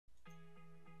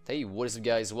Hey, what is up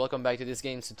guys, welcome back to this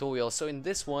game's tutorial. So in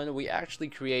this one we actually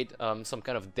create some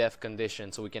kind of def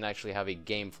condition so we can actually have a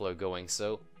game flow going.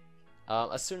 So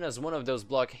as soon as one of those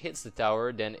blocks hits the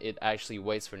tower, then it actually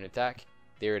waits for an attack.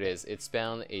 There it is, it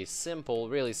spawned a simple,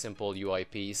 really simple UI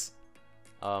piece,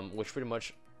 which pretty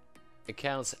much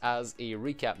accounts as a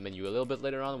recap menu. A little bit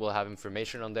later on we'll have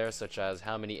information on there such as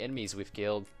how many enemies we've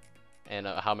killed and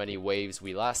how many waves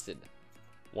we lasted.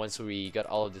 Once we got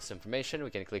all of this information, we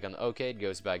can click on OK, it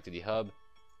goes back to the hub,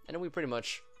 and then we pretty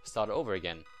much start over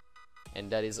again.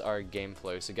 And that is our game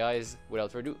flow. So guys,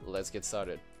 without further ado, let's get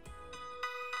started.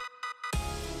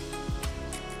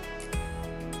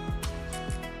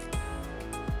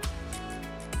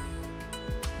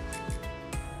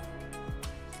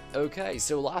 Okay,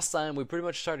 so last time we pretty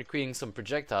much started creating some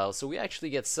projectiles, so we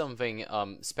actually get something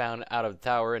spawned out of the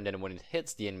tower, and then when it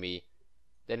hits the enemy,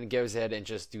 then it goes ahead and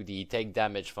just do the take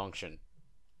damage function.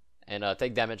 And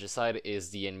take damage aside, is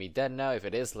the enemy dead now? If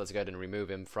it is, let's go ahead and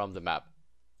remove him from the map.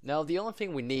 Now the only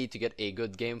thing we need to get a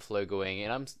good game flow going,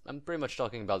 and I'm pretty much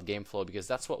talking about game flow because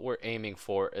that's what we're aiming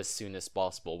for as soon as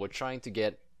possible. We're trying to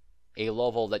get a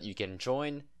level that you can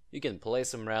join, you can play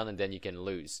some round, and then you can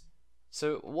lose.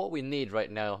 So what we need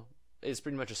right now is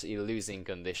pretty much just a losing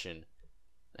condition.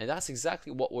 And that's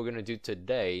exactly what we're gonna do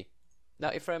today. Now,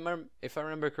 if I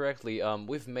remember correctly,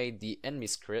 we've made the enemy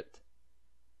script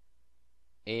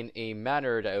in a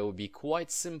manner that it will be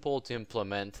quite simple to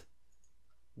implement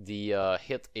the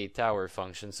hit a tower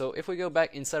function. So if we go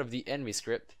back inside of the enemy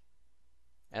script,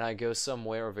 and I go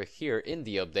somewhere over here in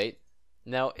the update,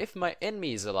 now if my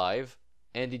enemy is alive,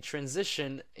 and the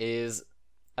transition is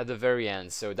at the very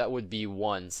end, so that would be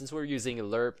 1. Since we're using a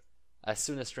lerp, as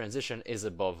soon as transition is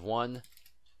above 1,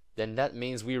 then that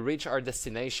means we reach our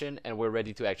destination and we're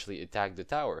ready to actually attack the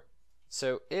tower.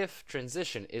 So if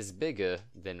transition is bigger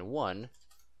than 1,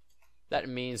 that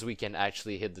means we can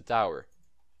actually hit the tower.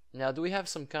 Now, do we have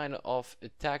some kind of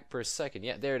attack per second?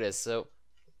 Yeah, there it is. So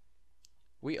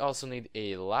we also need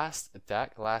a last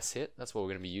attack, last hit. That's what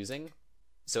we're going to be using.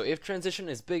 So if transition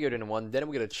is bigger than 1, then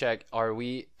we're going to check, are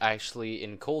we actually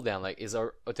in cooldown? Like, is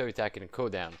our auto attack in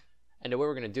cooldown? And the way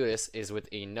we're going to do this is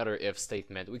with another if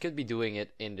statement. We could be doing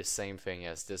it in the same thing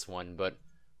as this one, but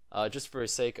just for the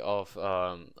sake of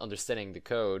understanding the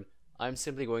code, I'm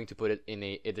simply going to put it in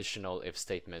an additional if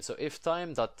statement. So if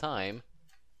time.time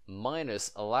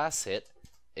minus a last hit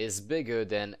is bigger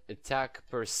than attack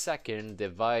per second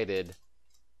divided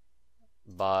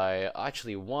by,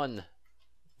 actually 1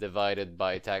 divided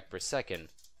by attack per second.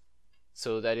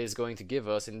 So that is going to give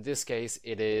us, in this case,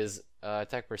 it is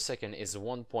attack per second is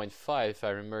 1.5 if I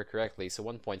remember correctly, so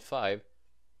 1.5.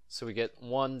 So we get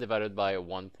 1 divided by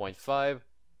 1.5,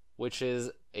 which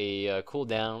is a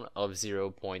cooldown of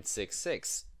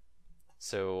 0.66.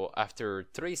 So after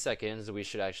 3 seconds, we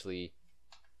should actually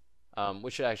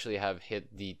have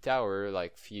hit the tower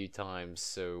like few times.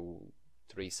 So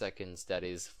 3 seconds, that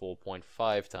is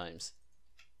 4.5 times.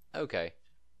 Okay.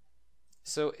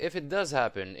 So if it does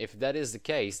happen, if that is the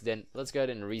case, then let's go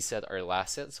ahead and reset our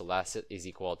last hit. So last hit is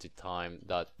equal to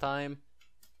time.time,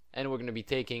 and we're going to be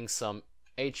taking some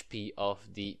HP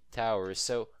of the tower.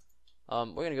 So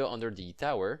we're going to go under the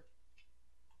tower.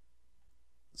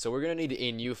 So we're going to need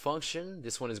a new function.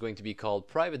 This one is going to be called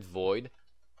private void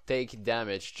take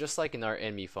damage, just like in our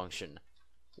enemy function.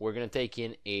 We're going to take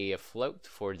in a float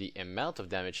for the amount of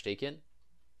damage taken.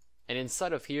 And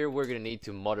inside of here, we're going to need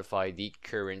to modify the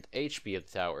current HP of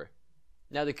the tower.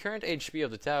 Now, the current HP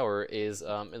of the tower is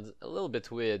a little bit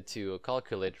weird to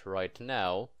calculate right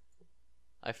now.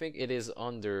 I think it is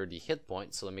under the hit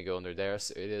point, so let me go under there.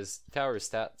 So it is tower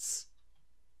stats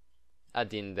at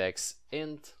the index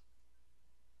int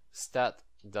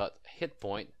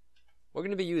stat.hitpoint. We're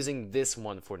going to be using this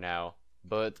one for now,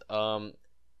 but a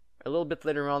little bit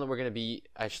later on, we're going to be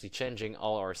actually changing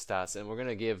all our stats, and we're going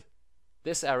to give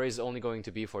this array is only going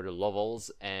to be for the levels,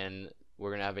 and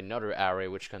we're going to have another array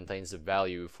which contains the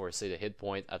value for, say, the hit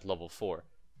point at level 4.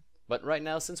 But right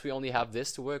now, since we only have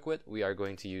this to work with, we are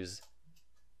going to use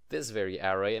this very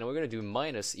array, and we're going to do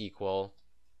minus equal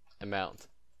amount.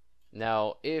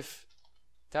 Now, if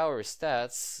tower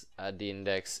stats at the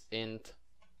index int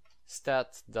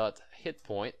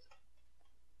stat.hitpoint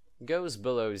goes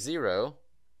below 0,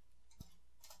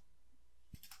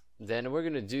 then we're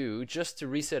going to do, just to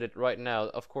reset it right now,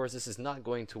 of course this is not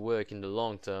going to work in the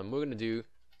long term, we're going to do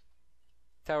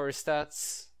tower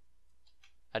stats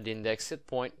at the index hit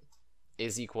point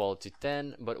is equal to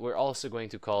 10, but we're also going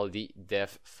to call the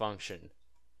def function,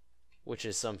 which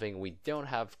is something we don't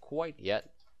have quite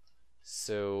yet.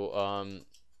 So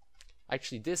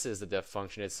Actually, this is the def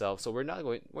function itself, so we're not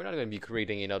going to be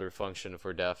creating another function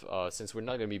for def, since we're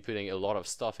not going to be putting a lot of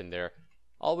stuff in there.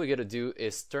 All we gotta do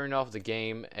is turn off the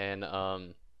game and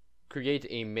create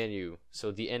a menu.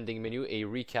 So the ending menu, a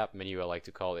recap menu I like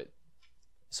to call it.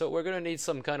 So we're gonna need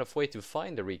some kind of way to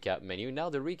find the recap menu. Now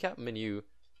the recap menu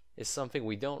is something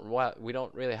we don't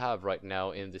really have right now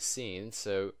in the scene.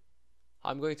 So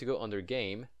I'm going to go under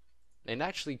game and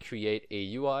actually create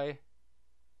a UI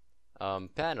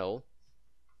panel,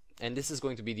 and this is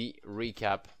going to be the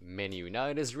recap menu. Now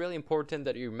it is really important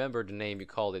that you remember the name you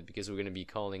called it, because we're going to be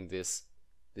calling this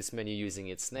menu using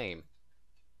its name.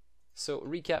 So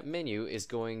recap menu is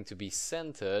going to be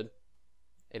centered.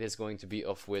 It is going to be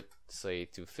of width, say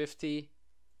 250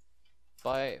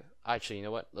 by, actually, you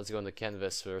know what, let's go on the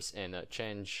canvas first and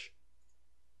change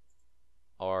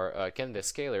our canvas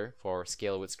scaler. For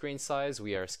scale with screen size,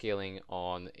 we are scaling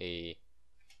on a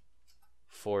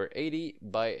 480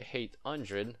 by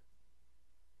 800.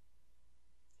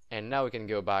 And now we can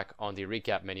go back on the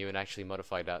recap menu and actually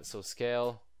modify that. So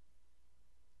scale,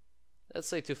 let's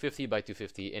say 250 by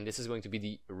 250, and this is going to be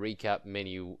the recap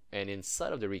menu. And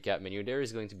inside of the recap menu, there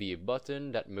is going to be a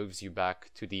button that moves you back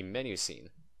to the menu scene.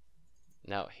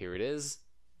 Now here it is.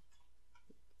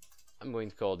 I'm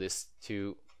going to call this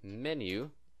to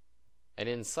menu, and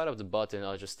inside of the button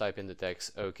I'll just type in the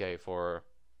text OK for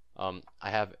I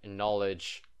have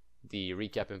acknowledged the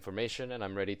recap information and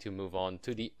I'm ready to move on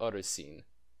to the other scene.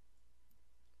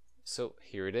 So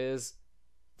here it is.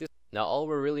 Now all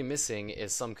we're really missing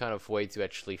is some kind of way to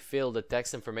actually fill the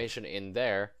text information in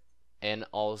there, and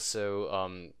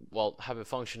also well, have a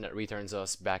function that returns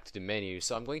us back to the menu.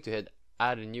 So I'm going to hit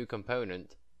add a new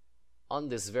component on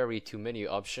this very to menu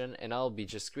option, and I'll be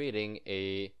just creating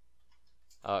a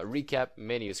recap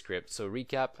menu script. So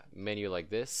recap menu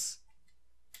like this,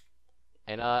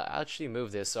 and I'll actually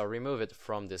move this, so I'll remove it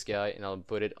from this guy and I'll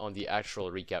put it on the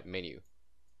actual recap menu.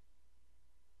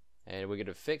 And we're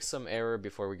gonna fix some error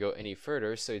before we go any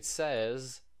further. So it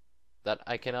says that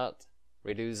I cannot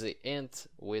reduce the int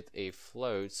with a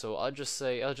float, so I'll just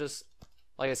say,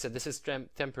 like I said, this is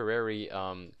temporary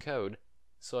code,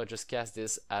 so I'll just cast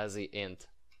this as a int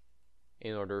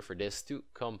in order for this to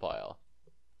compile.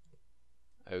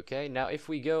 Okay, now if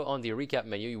we go on the recap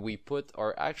menu, we put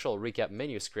our actual recap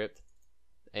menu script,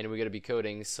 and we're going to be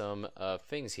coding some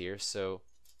things here. So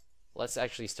let's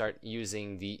actually start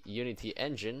using the Unity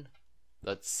engine,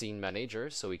 that's scene manager,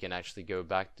 so we can actually go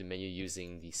back to menu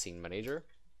using the scene manager.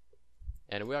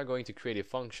 And we are going to create a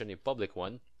function, a public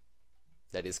one,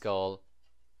 that is called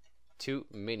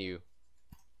toMenu.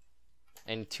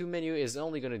 And toMenu is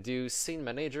only going to do scene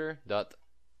manager dot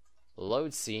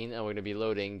load scene, and we're going to be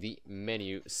loading the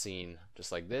menu scene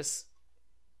just like this.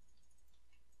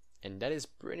 And that is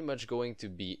pretty much going to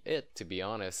be it, to be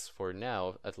honest, for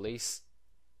now at least.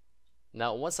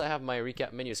 Now once I have my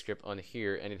recap menu script on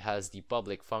here and it has the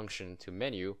public function to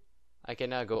menu, I can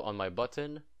now go on my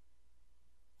button,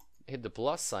 hit the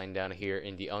plus sign down here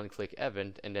in the onClick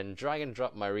event, and then drag and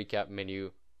drop my recap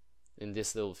menu in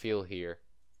this little field here,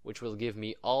 which will give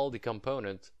me all the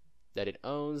component that it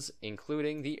owns,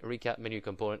 including the recap menu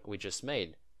component we just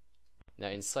made. Now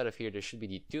inside of here there should be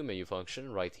the toMenu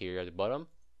function right here at the bottom.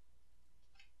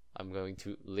 I'm going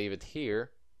to leave it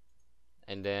here,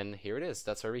 and then here it is.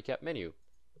 That's our recap menu.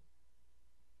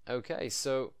 Okay,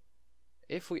 so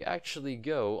if we actually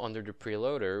go under the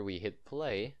preloader, we hit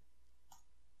play,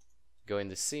 go in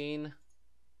the scene,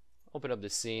 open up the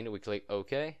scene, we click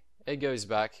OK, it goes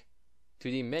back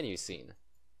to the menu scene.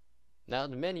 Now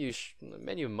the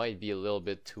menu might be a little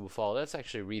bit too far. Let's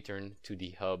actually return to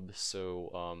the hub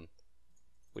so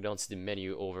we don't see the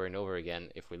menu over and over again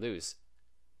if we lose.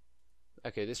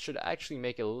 Okay, this should actually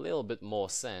make a little bit more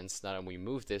sense now that we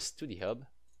move this to the hub.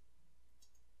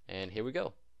 And here we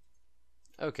go.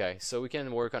 Okay, so we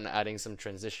can work on adding some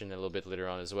transition a little bit later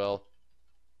on as well.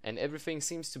 And everything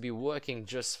seems to be working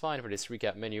just fine for this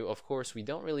recap menu. Of course, we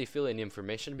don't really fill any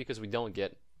information because we don't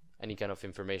get any kind of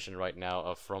information right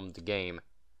now from the game.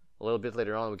 A little bit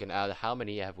later on we can add how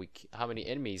many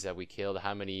enemies have we killed,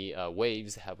 how many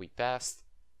waves have we passed,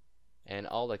 and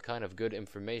all that kind of good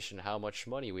information, how much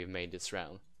money we've made this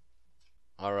round.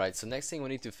 Alright, so next thing we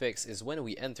need to fix is when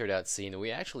we enter that scene, we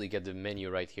actually get the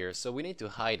menu right here, so we need to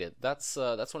hide it. That's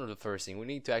one of the first things. We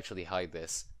need to actually hide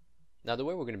this. Now the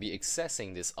way we're going to be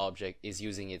accessing this object is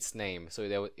using its name, so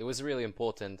it was really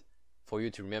important for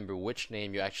you to remember which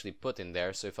name you actually put in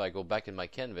there. So if I go back in my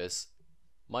canvas,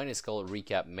 mine is called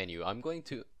recap menu. I'm going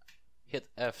to hit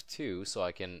F2 so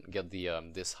I can get the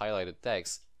this highlighted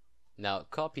text. Now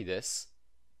copy this,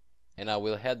 and I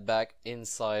will head back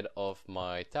inside of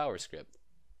my tower script.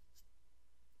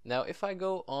 Now if I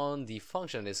go on the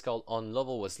function that's called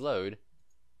onLevelWasLoad,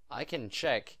 I can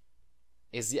check,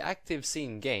 is the active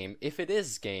scene game? If it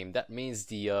is game, that means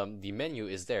the menu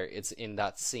is there, it's in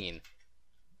that scene.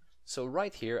 So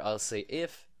right here I'll say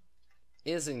if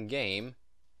is in game,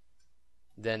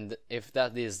 then if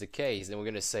that is the case, then we're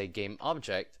going to say game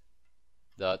object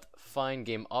dot find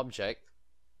game object,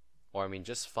 or I mean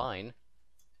just find,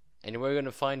 and we're going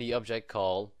to find the object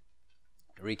called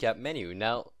recap menu.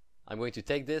 Now I'm going to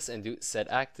take this and do set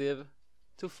active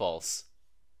to false.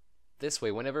 This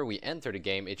way, whenever we enter the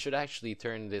game, it should actually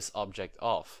turn this object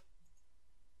off.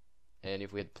 And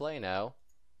if we hit play now,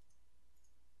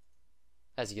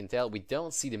 as you can tell, we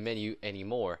don't see the menu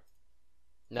anymore.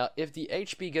 Now if the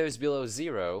HP goes below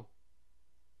 0,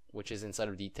 which is inside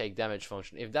of the take damage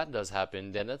function, if that does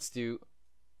happen, then let's do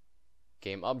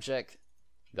game object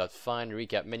dot find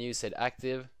recap menu set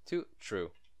active to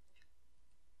true,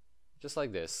 just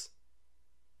like this.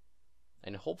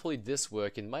 And hopefully this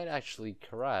works. It might actually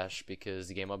crash because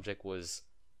the game object was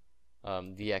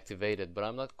deactivated, but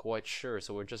I'm not quite sure,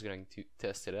 so we're just going to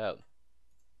test it out.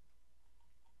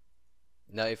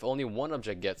 Now if only one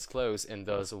object gets close and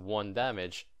does 1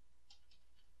 damage,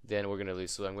 then we're gonna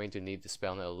lose, so I'm going to need to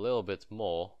spawn a little bit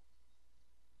more,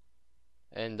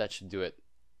 and that should do it.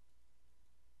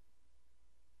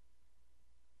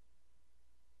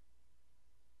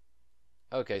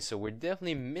 Okay, so we're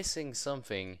definitely missing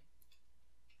something.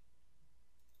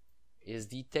 Is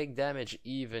the take damage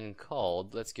even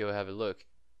called? Let's go have a look.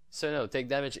 So no, take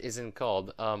damage isn't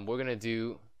called. We're gonna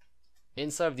do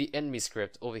inside of the enemy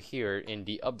script over here in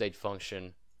the update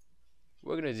function,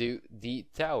 we're gonna do the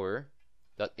tower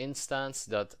dot instance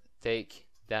dot take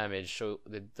damage. So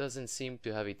it doesn't seem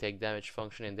to have a take damage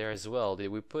function in there as well. Did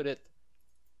we put it?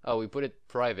 Oh, we put it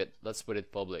private. Let's put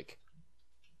it public.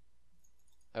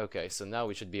 Okay, so now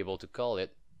we should be able to call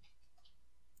it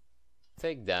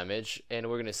take damage, and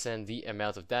we're gonna send the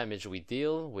amount of damage we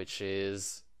deal, which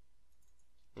is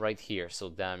right here. So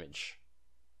damage,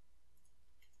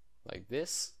 like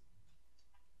this.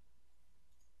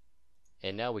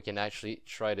 And now we can actually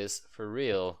try this for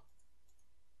real.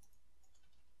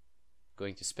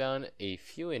 Going to spawn a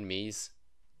few enemies,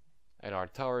 and our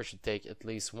tower should take at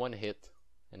least 1 hit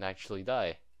and actually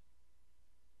die.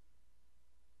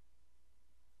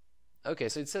 Okay,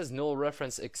 so it says null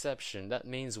reference exception. That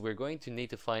means we're going to need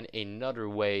to find another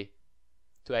way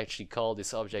to actually call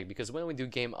this object, because when we do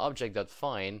game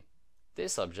object.find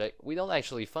this object, we don't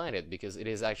actually find it because it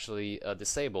is actually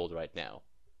disabled right now.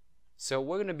 So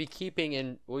we're gonna be keeping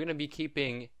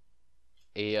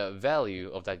a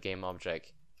value of that game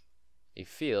object, a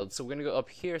field. So we're gonna go up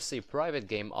here, say private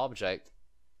game object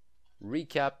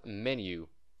recap menu.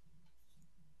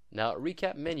 Now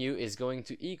recap menu is going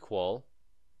to equal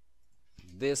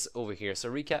this over here. So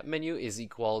recap menu is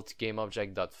equal to game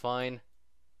object.find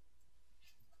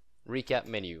recap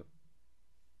menu,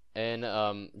 and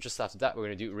just after that we're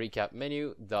going to do recap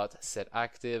menu dot set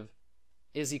active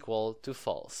is equal to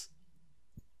false.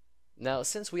 Now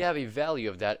since we have a value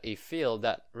of that, a field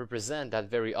that represent that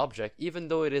very object, even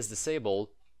though it is disabled,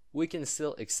 we can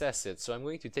still access it. So I'm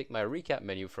going to take my recap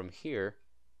menu from here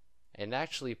and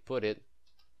actually put it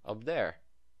up there.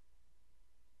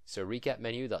 So recap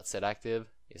menu dot set active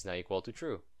is now equal to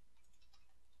true.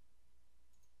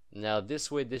 Now this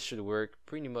way this should work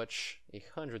pretty much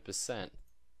 100%.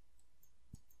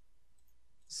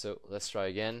 So let's try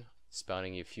again,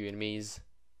 spawning a few enemies.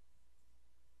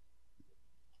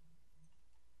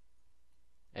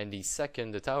 And the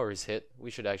second the tower is hit,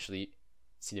 we should actually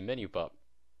see the menu pop.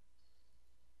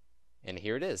 And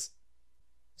here it is.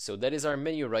 So that is our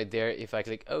menu right there. If I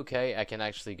click OK, I can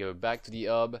actually go back to the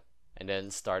hub and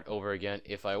then start over again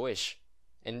if I wish.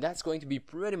 And that's going to be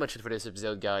pretty much it for this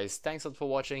episode, guys. Thanks a lot for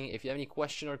watching. If you have any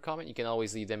question or comment, you can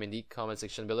always leave them in the comment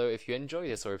section below. If you enjoyed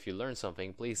this or if you learned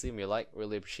something, please leave me a like.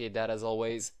 Really appreciate that as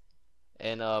always.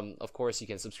 And of course, you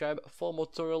can subscribe for more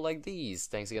tutorials like these.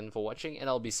 Thanks again for watching, and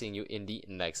I'll be seeing you in the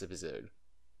next episode.